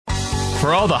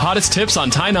For all the hottest tips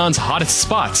on Tainan's hottest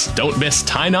spots, don't miss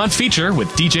Tainan Feature with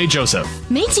DJ Joseph.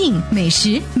 美景、美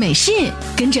食、美事，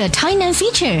跟着 Tainan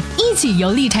Feature 一起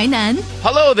游历台南。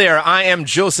 Hello there, I am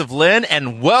Joseph Lin,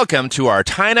 and welcome to our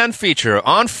Tainan Feature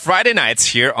on Friday nights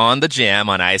here on The Jam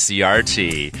on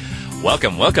ICRT.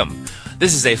 Welcome, welcome.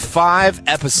 This is a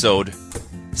 5-episode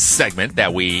segment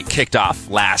that we kicked off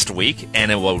last week,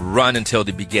 and it will run until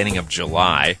the beginning of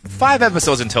July. 5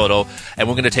 episodes in total, and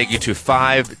we're going to take you to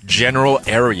 5 general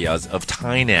areas of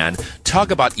Tainan,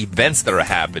 talk about events that are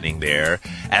happening there,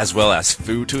 as well as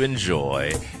food to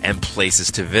enjoy and places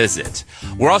to visit.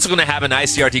 We're also going to have an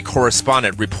ICRT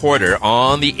correspondent reporter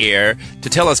on the air to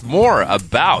tell us more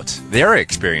about their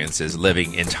experiences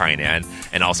living in Tainan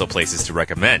and also places to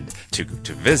recommend to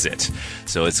visit.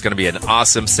 So it's going to be an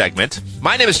awesome segment.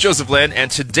 My name is Joseph Lin, and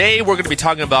today we're going to be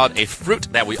talking about a fruit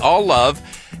that we all love,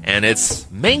 and it's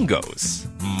mangoes.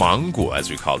 Mango, as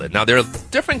we call it. Now, there are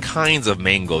different kinds of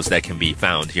mangoes that can be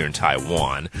found here in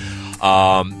Taiwan,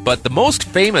 but the most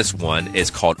famous one is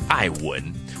called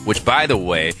aiwen, which, by the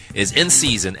way, is in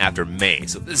season after May.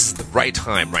 So this is the right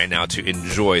time right now to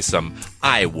enjoy some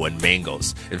aiwen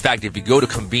mangoes. In fact, if you go to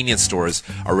convenience stores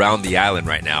around the island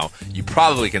right now, you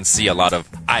probably can see a lot of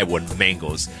aiwen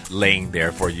mangoes laying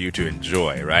there for you to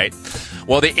enjoy, right?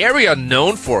 Well, the area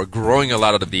known for growing a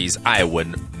lot of these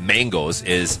aiwen mangoes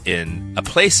is in a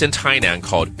place in Tainan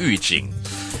called Yujing.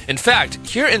 In fact,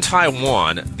 here in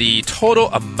Taiwan, the total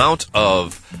amount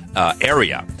of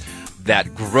area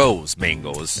that grows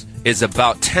mangoes is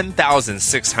about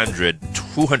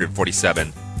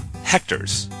 10,247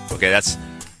 hectares. Okay, that's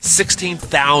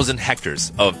 16,000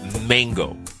 hectares of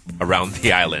mango around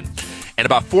the island. And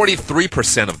about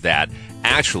 43% of that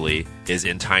actually is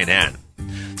in Tainan.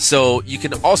 So you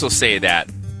can also say that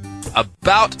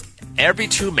about every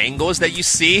 2 mangoes that you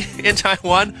see in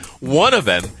Taiwan, one of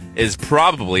them is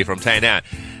probably from Tainan.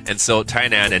 And so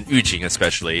Tainan and Yujing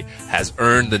especially has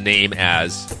earned the name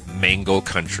as Mango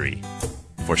Country,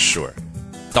 for sure.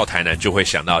 到台南就会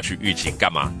想到去玉井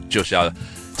干嘛？就是要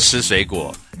吃水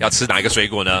果。要吃哪一个水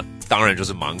果呢？当然就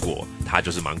是芒果，它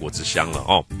就是芒果之乡了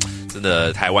哦。真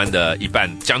的，台湾的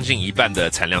将近一半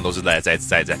的产量都是在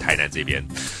台南这边。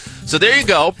So there you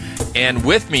go. And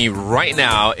with me right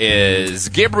now is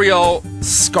Gabrielle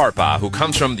Scarpa, who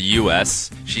comes from the U.S.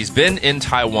 She's been in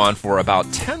Taiwan for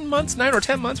about 10 months, 9 or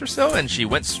 10 months or so, and she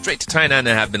went straight to Tainan and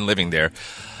have been living there.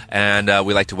 And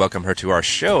we'd like to welcome her to our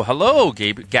show. Hello,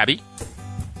 Gabby.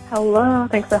 Hello.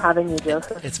 Thanks for having me,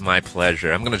 Joseph. It's my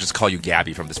pleasure. I'm going to just call you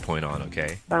Gabby from this point on,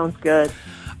 okay? Sounds good.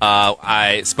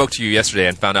 I spoke to you yesterday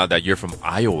and found out that you're from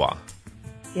Iowa.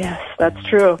 Yes, that's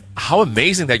true. How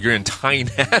amazing that you're in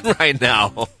Tainan right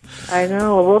now. I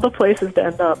know. Of all the places to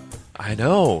end up. I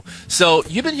know. So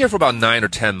you've been here for about 9 or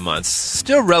 10 months.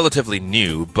 Still relatively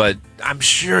new, but I'm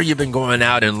sure you've been going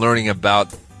out and learning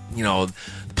about, the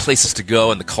places to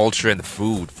go and the culture and the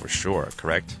food for sure,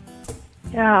 correct?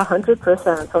 Yeah,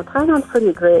 100%. So Tainan's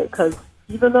pretty great because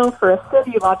even though for a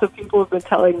city, lots of people have been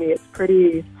telling me it's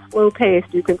pretty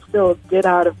slow-paced, you can still get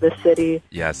out of the city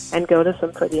and go to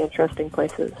some pretty interesting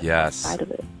places outside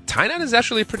of it. Tainan is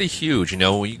actually pretty huge.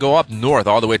 When you go up north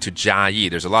all the way to Jiayi,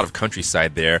 there's a lot of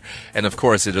countryside there. And, of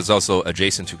course, it is also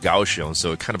adjacent to Kaohsiung,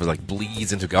 so it kind of like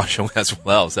bleeds into Kaohsiung as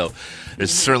well. So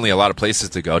there's certainly a lot of places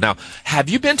to go. Now, have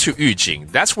you been to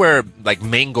Yujing? That's where,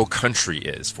 Mango Country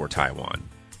is for Taiwan.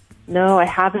 No, I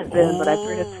haven't been, but I've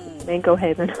heard it's Mango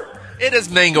Haven. It is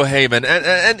Mango Haven.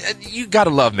 And you got to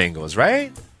love mangoes,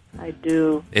 right? I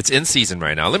do. It's in season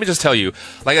right now. Let me just tell you,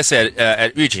 like I said,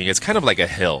 at Yujing, it's kind of like a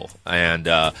hill. And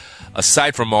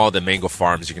aside from all the mango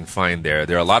farms you can find there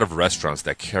are a lot of restaurants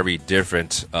that carry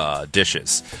different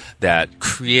dishes that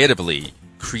creatively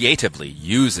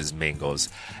uses mangoes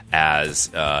as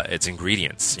its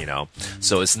ingredients,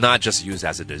 So it's not just used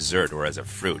as a dessert or as a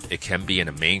fruit. It can be in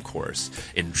a main course,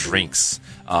 in drinks.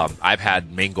 I've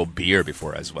had mango beer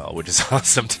before as well, which is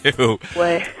awesome too.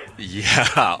 Way.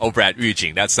 Yeah, over at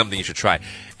Yujing. That's something you should try.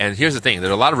 And here's the thing.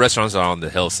 There are a lot of restaurants on the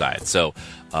hillside. So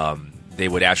they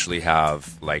would actually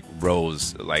have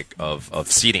rows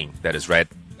of seating that is right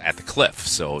at the cliff.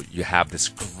 So you have this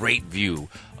great view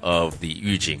of the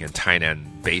Yujing and Tainan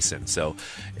Basin. So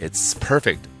it's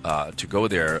perfect to go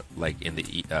there in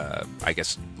the,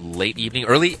 late evening,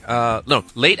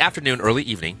 late afternoon, early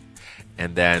evening.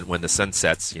 And then when the sun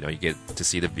sets, you get to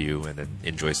see the view and then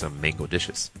enjoy some mango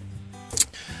dishes.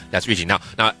 That's Yujing. Now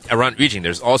around Yujing,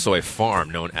 there's also a farm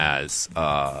known as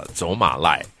Zoma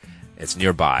Lai. It's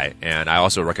nearby, and I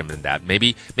also recommend that.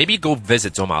 Maybe go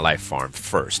visit Zoma Lai farm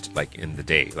first, in the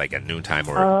day, at noontime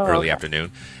or early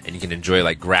afternoon, and you can enjoy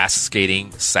grass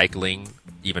skating, cycling,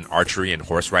 even archery and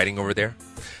horse riding over there.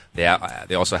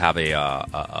 They also have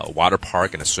a water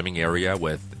park and a swimming area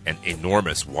with an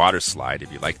enormous water slide,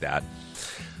 if you like that.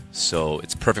 So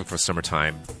it's perfect for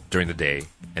summertime during the day.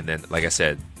 And then, like I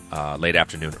said, late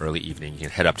afternoon, early evening, you can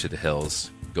head up to the hills,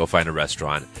 go find a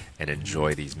restaurant, and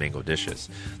enjoy these mango dishes.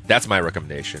 That's my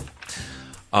recommendation.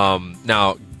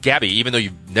 Now, Gabby, even though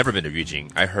you've never been to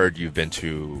Yujing, I heard you've been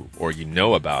to, or you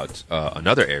know about,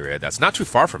 another area that's not too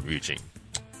far from Yujing.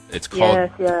 It's called...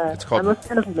 Yes. It's called... I'm a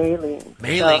fan of Meiling.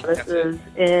 Meiling. So this is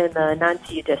in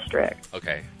Nanqi district.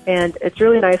 Okay. And it's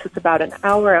really nice. It's about an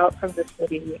hour out from the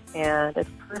city, and it's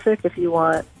perfect if you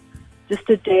want just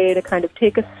a day to kind of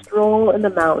take a stroll in the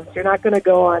mountains. You're not going to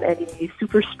go on any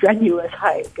super strenuous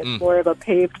hike. It's more of a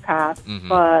paved path. Mm-hmm.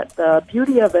 But the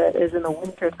beauty of it is in the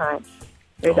wintertime.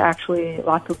 There's actually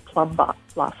lots of plum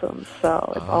blossoms.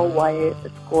 So it's all white.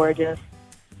 It's gorgeous.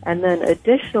 And then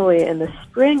additionally, in the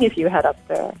spring, if you head up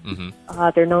there,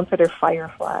 they're known for their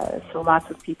fireflies. So lots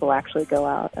of people actually go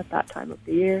out at that time of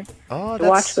the year to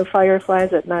watch the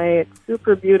fireflies at night.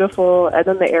 Super beautiful. And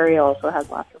then the area also has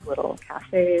lots of little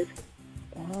cafes.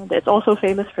 And it's also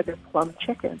famous for their plum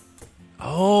chicken.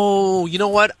 Oh, you know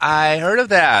what? I heard of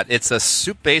that. It's a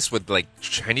soup base with like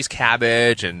Chinese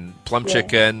cabbage and plum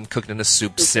chicken cooked in a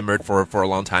soup, simmered for a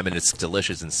long time, and it's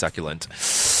delicious and succulent.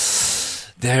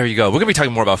 There you go. We're going to be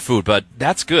talking more about food, but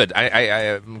that's good.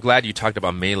 I'm glad you talked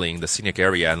about Meiling, the scenic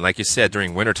area. And like you said,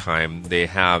 during wintertime, they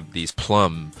have these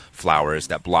plum flowers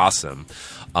that blossom.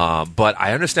 But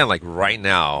I understand, like right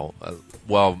now,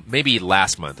 well, maybe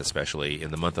last month, especially in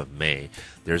the month of May,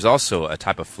 there's also a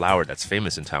type of flower that's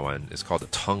famous in Taiwan. It's called the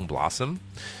tongue blossom.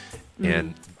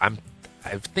 And I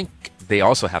think they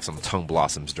also have some tongue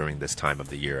blossoms during this time of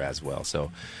the year as well.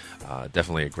 So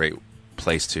definitely a great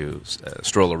place to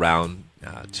stroll around,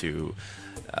 to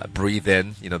breathe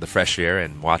in, the fresh air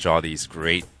and watch all these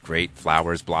great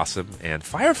flowers blossom. And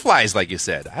fireflies, like you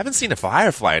said. I haven't seen a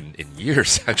firefly in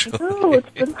years, actually. Oh, it's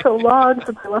been so long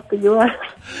since I left the U.S.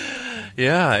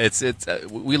 Yeah, it's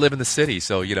we live in the city,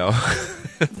 so,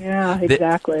 Yeah,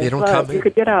 exactly. They don't come in. You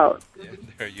could get out. Yeah,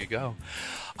 there you go.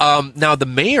 Now, the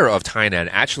mayor of Tainan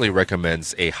actually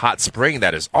recommends a hot spring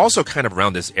that is also kind of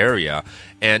around this area.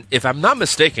 And if I'm not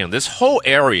mistaken, this whole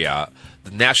area,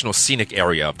 the National Scenic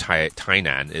Area of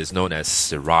Tainan, is known as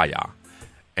Siraya.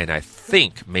 And I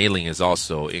think Meiling is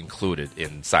also included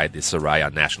inside the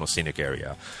Siraya National Scenic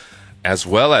Area, as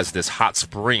well as this hot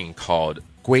spring called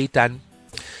Guidan.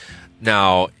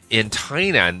 Now, in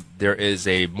Tainan, there is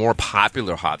a more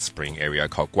popular hot spring area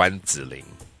called Guanziling.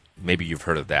 Maybe you've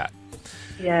heard of that.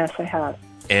 Yes, I have.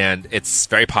 And it's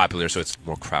very popular, so it's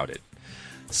more crowded.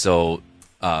 So,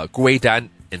 Guidan,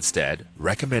 instead,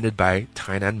 recommended by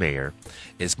Tainan mayor,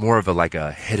 is more of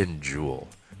a hidden jewel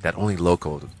that only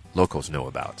locals know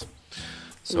about.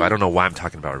 So I don't know why I'm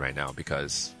talking about it right now,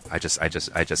 because I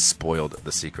just spoiled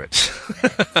the secret.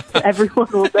 Everyone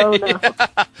will know now.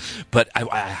 Yeah. But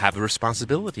I have a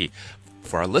responsibility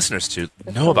for our listeners to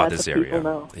know about this area.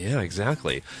 Yeah,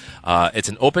 exactly. It's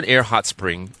an open air hot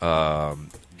spring,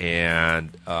 and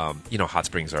hot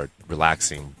springs are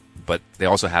relaxing, but they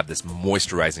also have this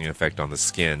moisturizing effect on the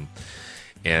skin.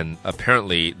 And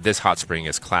apparently, this hot spring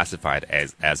is classified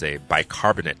as a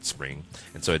bicarbonate spring,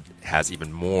 and so it has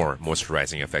even more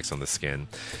moisturizing effects on the skin.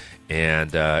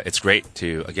 And it's great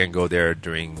to, again, go there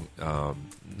during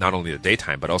not only the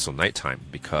daytime, but also nighttime,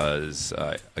 because,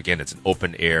 again, it's an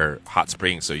open-air hot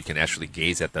spring, so you can actually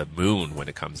gaze at the moon when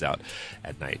it comes out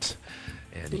at night.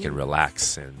 And you can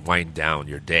relax and wind down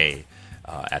your day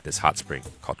at this hot spring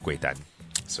called Guidan.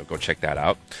 So go check that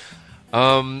out.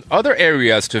 Other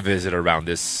areas to visit around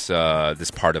this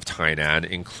part of Tainan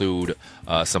include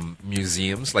some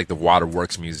museums, like the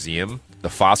Waterworks Museum, the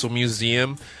Fossil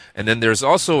Museum, and then there's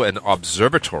also an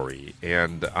observatory,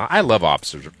 and I love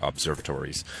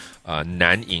observatories.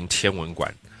 Nanying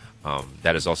Tianwenguan.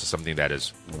 That is also something that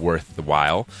is worth the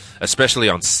while, especially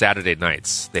on Saturday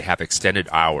nights. They have extended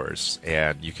hours,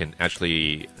 and you can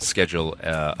actually schedule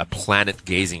a planet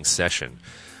gazing session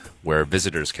where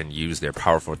visitors can use their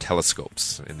powerful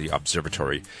telescopes in the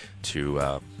observatory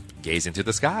to gaze into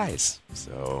the skies.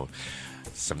 So,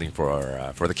 something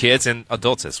for the kids and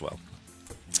adults as well.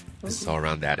 It's all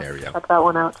around that area. Check that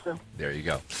one out too. There you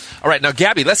go. All right, now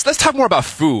Gabby, let's talk more about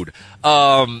food.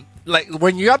 Like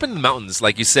when you're up in the mountains,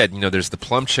 like you said, there's the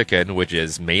plum chicken, which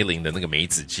is Meiling的那个梅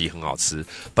子鸡很好吃.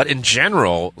 But in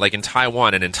general, like in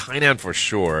Taiwan and in Tainan for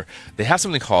sure, they have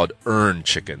something called urn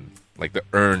chicken, like the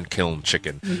urn kiln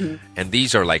chicken. Mm-hmm. And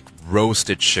these are like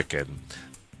roasted chicken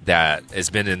that has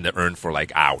been in the urn for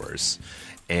like hours.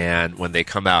 And when they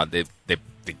come out, they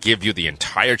give you the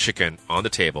entire chicken on the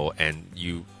table, and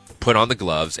you put on the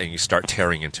gloves and you start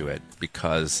tearing into it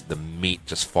because the meat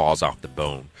just falls off the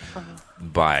bone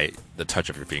by the touch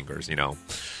of your fingers,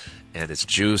 And it's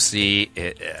juicy.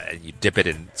 You dip it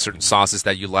in certain sauces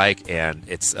that you like, and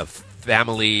it's a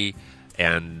family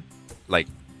and like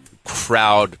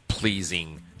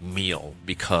crowd-pleasing meal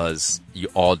because you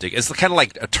all dig. It's kind of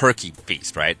like a turkey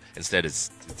feast, right? Instead, it's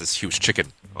this huge chicken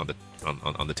on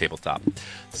the tabletop.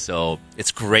 So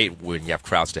it's great when you have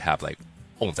crowds to have like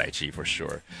旺仔鸡 for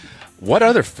sure. What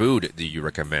other food do you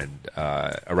recommend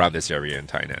around this area in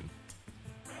Tainan?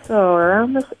 So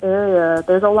around this area,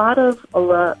 there's a lot of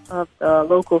the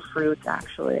local fruits,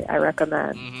 actually, I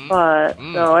recommend. But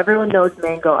so everyone knows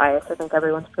mango ice. I think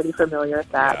everyone's pretty familiar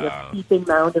with that. You have a heaping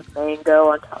mound of mango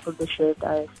on top of the shaved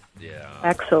ice. Yeah.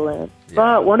 Excellent. Yeah.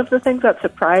 But one of the things that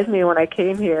surprised me when I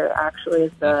came here, actually,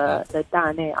 is the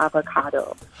Dane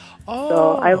avocado. Oh.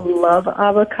 So I love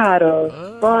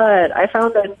avocados, but I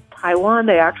found that in Taiwan,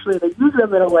 they use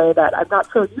them in a way that I'm not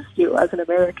so used to as an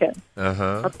American.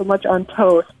 Not so much on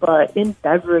toast, but in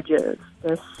beverages.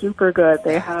 They're super good.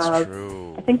 They have,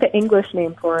 true. I think the English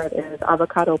name for it is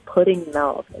avocado pudding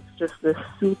milk. It's just this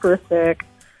super thick,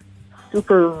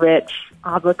 super rich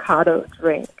avocado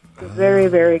drink. Very,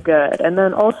 very good. And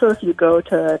then also if you go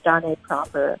to Dane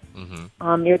proper,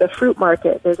 near the fruit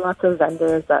market, there's lots of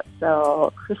vendors that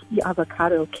sell crispy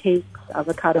avocado cakes,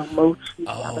 avocado mochi,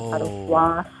 avocado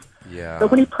floss. Yeah. So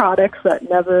many products that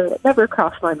never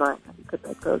crossed my mind that you could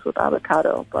make those with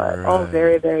avocado, but all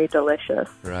very, very delicious.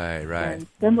 Right. And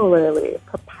similarly,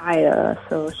 papaya.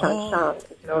 So Shanshan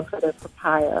is known for their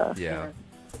papaya. Yeah. And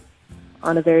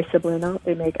on a very similar note,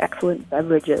 they make excellent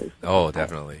beverages. Oh,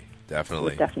 definitely.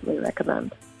 Definitely. Would definitely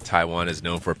recommend. Taiwan is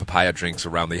known for papaya drinks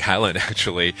around the island,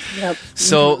 actually. Yep.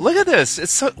 So look at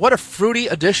this. What a fruity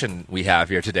addition we have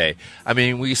here today. I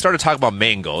mean, we started talking about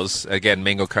mangoes. Again,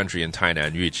 mango country in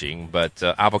Tainan, Yujing. But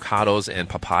avocados and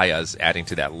papayas adding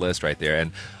to that list right there.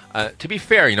 And to be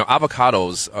fair,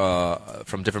 avocados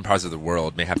from different parts of the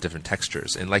world may have different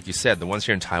textures. And like you said, the ones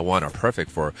here in Taiwan are perfect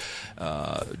for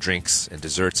drinks and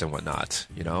desserts and whatnot,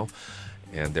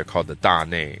 And they're called the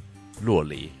Dane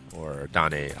luoli, or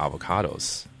Dane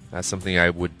avocados. That's something I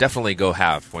would definitely go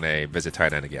have when I visit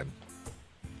Thailand again.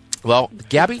 Well,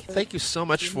 Gabby, thank you so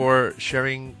much for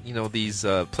sharing, these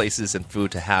places and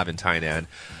food to have in Thailand.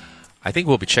 I think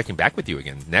we'll be checking back with you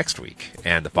again next week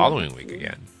and the following week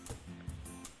again.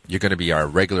 You're going to be our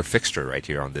regular fixture right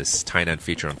here on this Tainan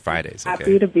Feature on Fridays. Okay?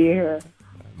 Happy to be here.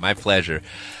 My pleasure.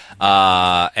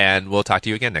 And we'll talk to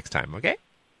you again next time, okay?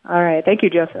 All right. Thank you,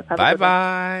 Joseph.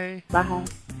 Bye-bye. Bye.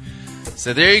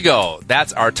 So there you go.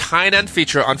 That's our Tainan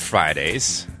Feature on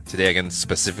Fridays. Today, again,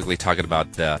 specifically talking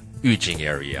about the Yujing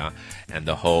area and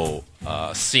the whole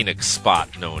scenic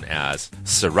spot known as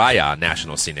Saraya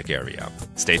National Scenic Area.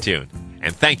 Stay tuned.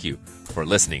 And thank you for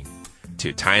listening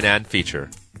to Tainan Feature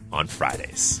on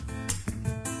Fridays.